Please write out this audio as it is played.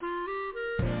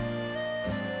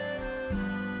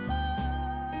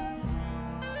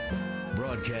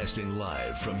Broadcasting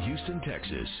live from Houston,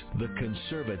 Texas, the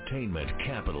conservatainment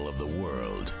capital of the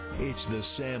world. It's the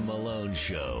Sam Malone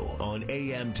Show on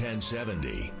AM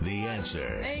 1070, The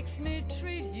Answer. Makes me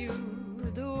treat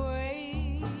you the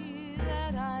way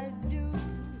that I do.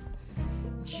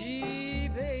 Gee,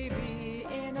 baby,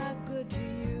 ain't I good to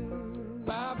you?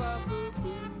 Ba-ba,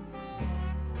 boo-boo.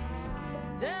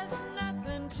 There's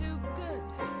nothing too good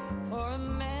for a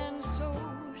man so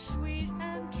sweet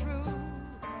and true.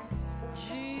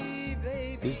 Gee,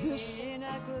 baby, ain't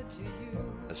I good to you?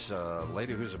 This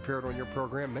lady who's appeared on your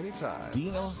program many times.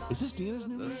 Dina? Is this Dina's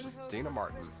new This name? is Dina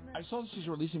Martin. I saw that she's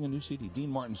releasing a new CD. Dean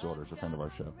Martin's daughter is a friend of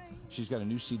our show. She's got a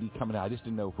new CD coming out. I just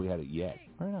didn't know if we had it yet.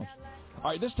 Very nice.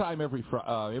 All right, this time every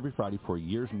Friday for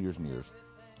years and years and years,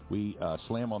 we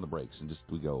slam on the brakes and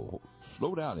we go,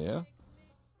 slow down, yeah?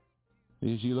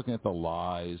 Is you looking at the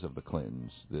lies of the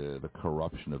Clintons, the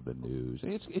corruption of the news.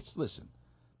 Listen,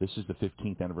 this is the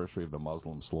 15th anniversary of the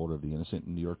Muslim slaughter of the innocent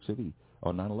in New York City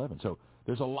on 9/11. So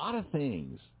there's a lot of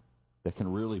things that can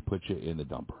really put you in the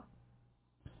dumper.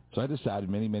 So I decided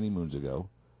many, many moons ago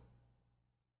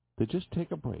to just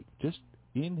take a break. Just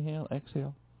inhale,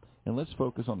 exhale, and let's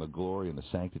focus on the glory and the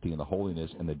sanctity and the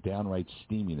holiness and the downright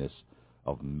steaminess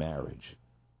of marriage.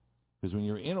 Because when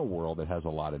you're in a world that has a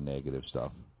lot of negative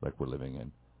stuff like we're living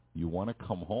in, you want to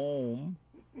come home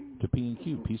to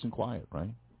P&Q, peace and quiet,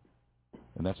 right?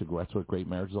 And that's what great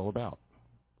marriage is all about.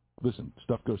 Listen,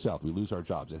 stuff goes south. We lose our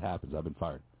jobs. It happens. I've been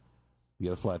fired. You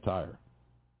get a flat tire.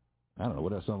 I don't know.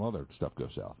 What else? Some other stuff goes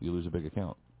south. You lose a big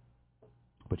account.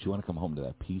 But you want to come home to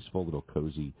that peaceful little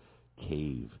cozy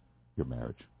cave, your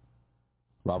marriage.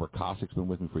 Robert Kosick's been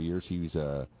with me for years. He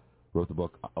wrote the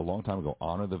book a long time ago,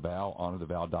 Honor the Vow,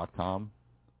 honorthevow.com.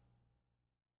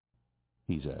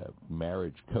 He's a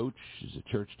marriage coach. He's a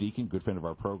church deacon, good friend of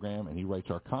our program, and he writes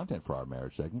our content for our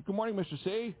marriage segment. Good morning, Mr.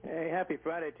 C. Hey, happy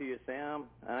Friday to you, Sam.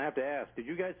 And I have to ask, did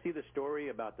you guys see the story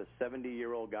about the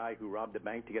 70-year-old guy who robbed a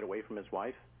bank to get away from his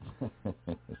wife?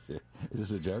 Is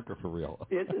this a joke or for real?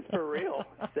 It is for real.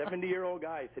 70-year-old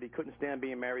guy said he couldn't stand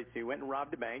being married, so he went and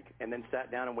robbed a bank and then sat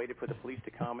down and waited for the police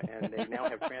to come, and they now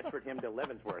have transferred him to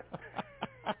Leavenworth.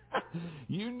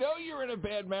 You know you're in a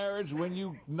bad marriage when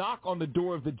you knock on the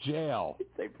door of the jail.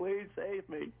 Say, please save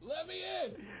me. Let me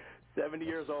in. 70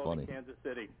 years old Funny. in Kansas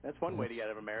City. That's one way to get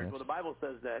out of a marriage. Well, the Bible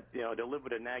says that, to live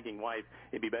with a nagging wife,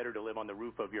 it'd be better to live on the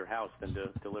roof of your house than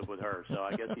to live with her. So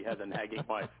I guess he has a nagging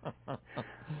wife.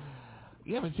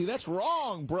 Yeah, but see, that's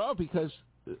wrong, bro, because,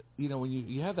 when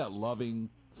you have that loving,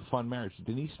 fun marriage.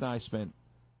 Denise and I spent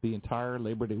the entire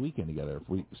Labor Day weekend together.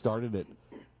 We started at,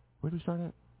 where did we start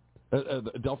at?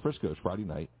 Del Frisco's Friday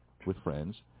night with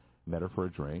friends, met her for a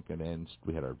drink, and then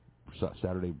we had our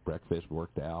Saturday breakfast,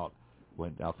 worked out,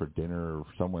 went out for dinner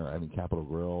somewhere, Capitol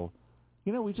Grill.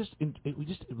 We just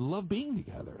love being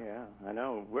together. Yeah, I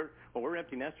know. We're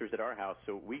empty nesters at our house,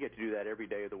 so we get to do that every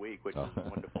day of the week, which is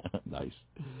wonderful. Nice.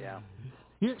 Yeah.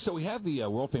 Here, so we have the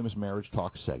world famous marriage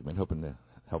talk segment, hoping to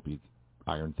help you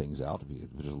iron things out. If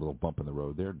there's a little bump in the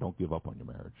road there, don't give up on your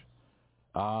marriage.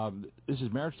 This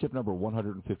is marriage tip number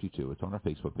 152. It's on our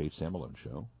Facebook page, Sam Malone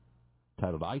Show,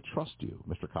 titled, I Trust You.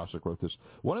 Mr. Kosick wrote this.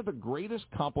 One of the greatest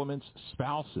compliments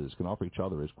spouses can offer each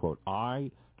other is, quote,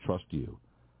 I trust you.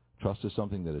 Trust is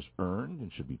something that is earned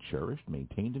and should be cherished,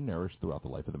 maintained, and nourished throughout the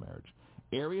life of the marriage.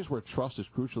 Areas where trust is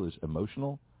crucial is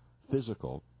emotional,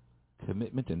 physical,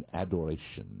 commitment, and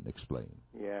adoration. Explain.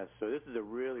 Yeah, so this is a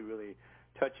really, really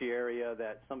touchy area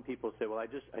that some people say, well, I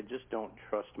just don't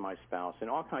trust my spouse in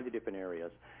all kinds of different areas.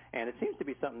 And it seems to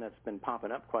be something that's been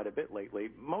popping up quite a bit lately,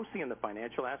 mostly in the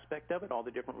financial aspect of it, all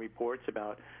the different reports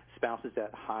about spouses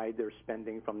that hide their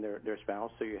spending from their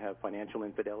spouse, so you have financial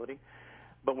infidelity.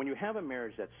 But when you have a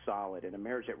marriage that's solid and a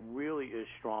marriage that really is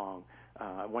strong,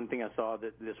 one thing I saw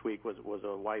this week was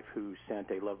a wife who sent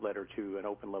an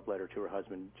open love letter to her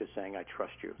husband just saying, I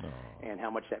trust you, and how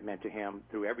much that meant to him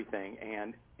through everything.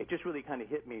 And it just really kind of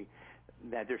hit me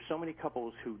that there's so many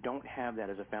couples who don't have that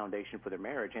as a foundation for their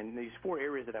marriage. And these 4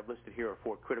 areas that I've listed here are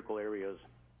 4 critical areas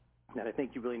that I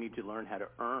think you really need to learn how to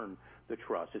earn the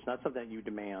trust. It's not something that you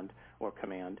demand or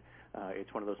command.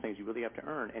 It's one of those things you really have to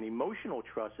earn. And emotional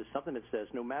trust is something that says,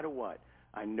 no matter what,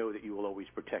 I know that you will always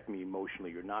protect me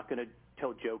emotionally. You're not going to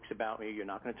tell jokes about me. You're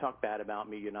not going to talk bad about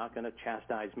me. You're not going to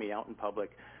chastise me out in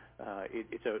public.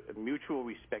 It's a mutual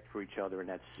respect for each other, and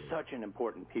that's such an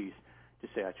important piece to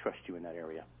say, I trust you in that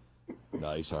area.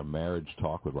 Nice. Our marriage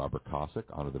talk with Robert Kosick,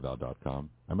 honorthevow.com.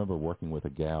 I remember working with a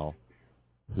gal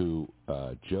who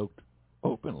joked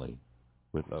openly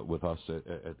with us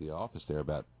at the office there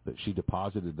about that she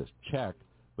deposited this check,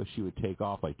 but she would take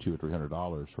off like $200 or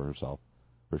 $300 for herself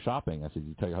for shopping. I said,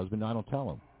 you tell your husband? No, I don't tell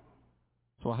him.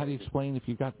 So how do you explain if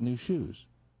you got new shoes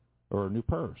or a new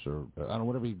purse or, I don't know,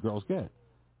 whatever you girls get?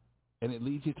 And it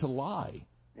leads you to lie.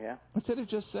 Yeah. Instead of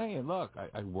just saying, look,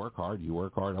 I work hard, you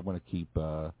work hard, I'm going to keep,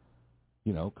 a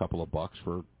couple of bucks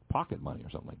for pocket money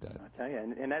or something like that. I tell you,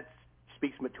 and that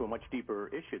speaks to a much deeper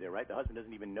issue there, right? The husband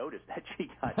doesn't even notice that she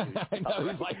got new stuff. I know,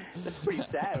 he's like... That's pretty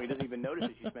sad. He doesn't even notice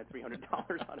that she spent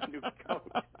 $300 on a new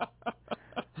coat.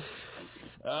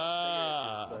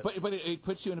 But it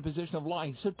puts you in a position of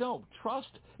lying. So don't. Trust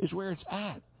is where it's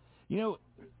at.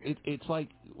 It's like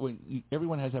when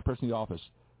everyone has that person in the office.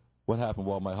 What happened?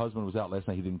 Well, my husband was out last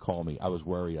night. He didn't call me. I was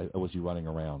worried. Was he running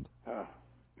around?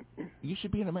 You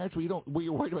should be in a marriage where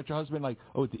you're worried about your husband. Like,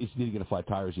 oh, did he get a flat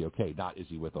tire? Is he okay? Not is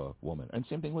he with a woman? And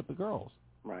same thing with the girls.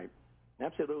 Right.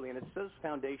 Absolutely, and it's so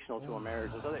foundational to a marriage.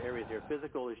 There's other areas there.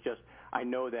 Physical is just, I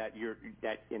know that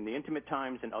that in the intimate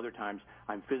times and other times,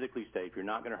 I'm physically safe. You're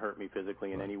not going to hurt me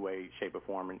physically in any way, shape, or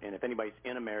form. And if anybody's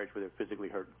in a marriage where they're physically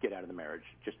hurt, get out of the marriage.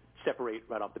 Just separate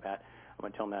right off the bat. I'm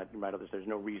going to tell them that right off the bat. There's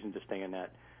no reason to stay in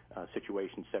that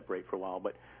situation, separate for a while.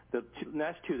 But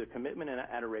that's two, the commitment and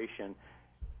adoration.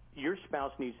 Your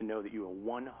spouse needs to know that you are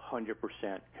 100%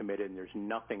 committed, and there's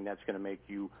nothing that's going to make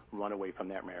you run away from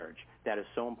that marriage. That is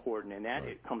so important, and that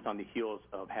it comes on the heels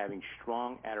of having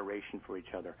strong adoration for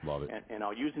each other. Love it. And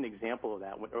I'll use an example of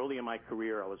that. Early in my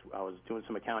career, I was doing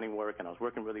some accounting work, and I was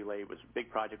working really late. It was a big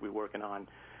project we were working on,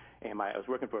 and I was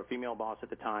working for a female boss at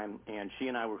the time, and she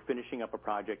and I were finishing up a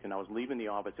project, and I was leaving the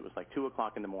office. It was like 2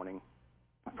 o'clock in the morning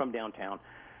from downtown.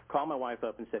 Called my wife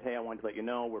up and said, hey, I wanted to let you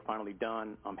know we're finally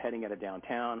done. I'm heading out of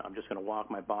downtown. I'm just going to walk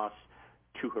my boss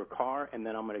to her car, and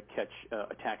then I'm going to catch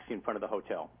a taxi in front of the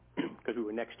hotel because we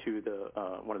were next to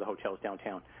one of the hotels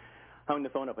downtown. Hung the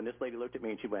phone up, and this lady looked at me,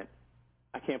 and she went,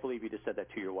 I can't believe you just said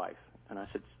that to your wife. And I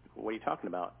said, what are you talking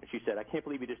about? And she said, I can't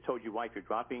believe you just told your wife you're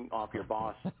dropping off your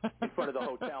boss in front of the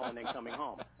hotel and then coming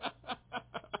home.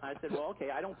 I said, well,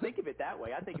 okay, I don't think of it that way.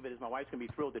 I think of it as my wife's going to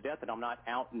be thrilled to death that I'm not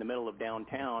out in the middle of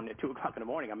downtown at 2 o'clock in the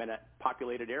morning. I'm in a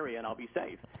populated area, and I'll be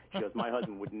safe. She goes, my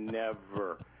husband would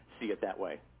never see it that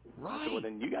way. Right. I said, well,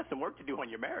 then you got some work to do on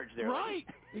your marriage there. Right,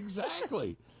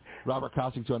 exactly. Robert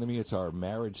Kosick joining me. It's our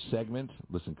marriage segment.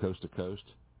 Listen coast to coast.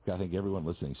 I think everyone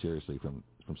listening seriously from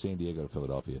San Diego to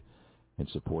Philadelphia and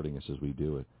supporting us as we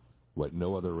do it. What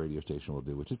no other radio station will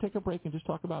do, which is take a break and just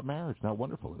talk about marriage and how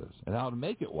wonderful it is and how to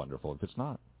make it wonderful if it's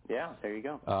not. Yeah, there you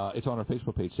go. It's on our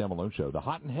Facebook page, Sam Malone Show, the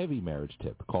hot and heavy marriage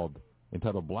tip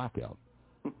entitled Blackout.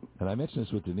 And I mentioned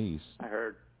this with Denise. I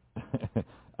heard.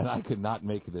 And I could not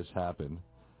make this happen.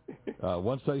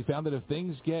 One study found that if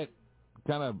things get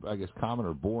kind of, I guess, common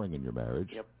or boring in your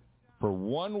marriage, for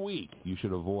 1 week you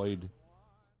should avoid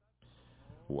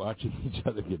watching each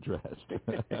other get dressed.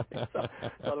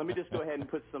 so let me just go ahead and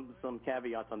put some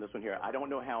caveats on this one here. I don't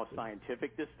know how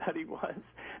scientific this study was.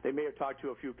 They may have talked to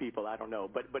a few people. I don't know.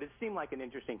 But it seemed like an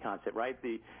interesting concept, right?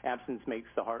 The absence makes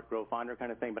the heart grow fonder kind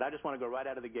of thing. But I just want to go right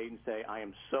out of the gate and say I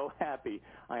am so happy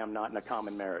I am not in a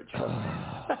common marriage.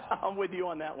 I'm with you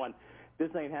on that one. This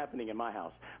ain't happening in my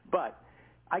house. But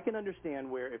I can understand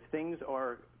where if things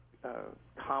are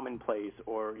commonplace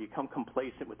or you become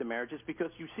complacent with the marriage, it's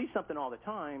because you see something all the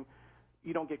time,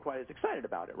 you don't get quite as excited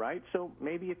about it, right? So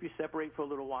maybe if you separate for a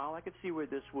little while, I could see where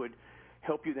this would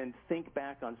help you then think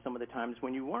back on some of the times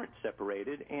when you weren't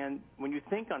separated. And when you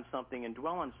think on something and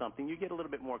dwell on something, you get a little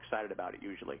bit more excited about it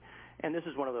usually. And this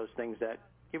is one of those things that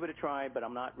give it a try, but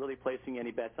I'm not really placing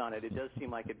any bets on it. It does seem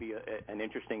like it'd be an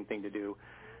interesting thing to do.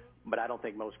 But I don't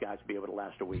think most guys would be able to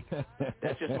last a week.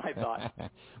 That's just my thought.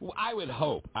 Well, I would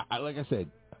hope. Like I said,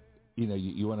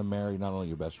 you want to marry not only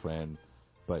your best friend,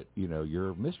 but,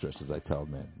 your mistress, as I tell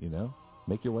men,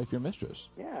 Make your wife your mistress.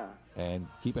 Yeah. And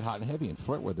keep it hot and heavy and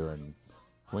flirt with her. And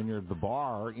when you're at the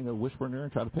bar, whisper in her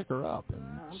and try to pick her up and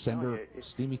send her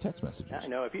steamy text messages. I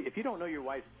know. If you don't know your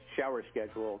wife's shower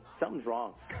schedule, something's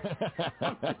wrong.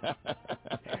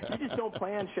 You just don't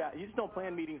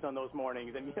plan meetings on those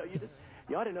mornings, and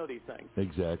you ought to know these things.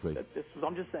 Exactly.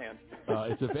 I'm just saying.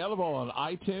 It's available on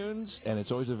iTunes, and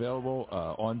it's always available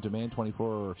on demand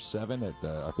 24/7 at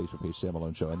our Facebook page, Sam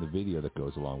Malone Show, and the video that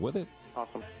goes along with it.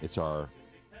 Awesome. It's our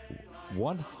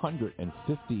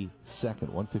 152nd,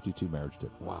 152 marriage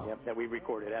tip. Wow. Yep, that we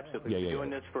recorded, absolutely. We've been doing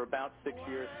this for about 4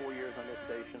 years on this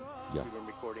station. Yeah. We've been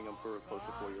recording them for close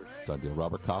to 4 years. Done deal.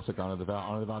 Robert Kosick,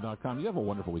 HonorTheVow.com. You have a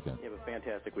wonderful weekend. You have a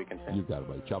fantastic weekend, Sam. You got it,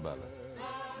 buddy. Ciao, brother.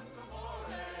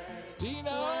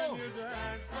 Dino!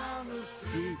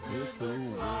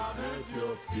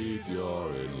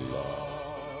 You're in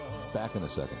love. Back in a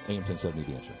second. AM 1070,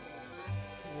 The Answer.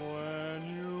 When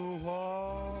you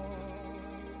walk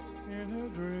in a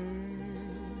dream,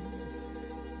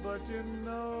 but you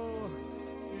know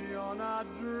you're not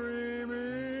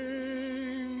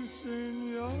dreaming.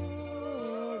 signore,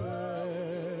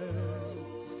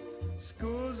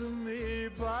 scusami,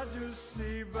 but you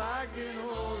see, back in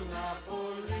old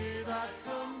Napoli, that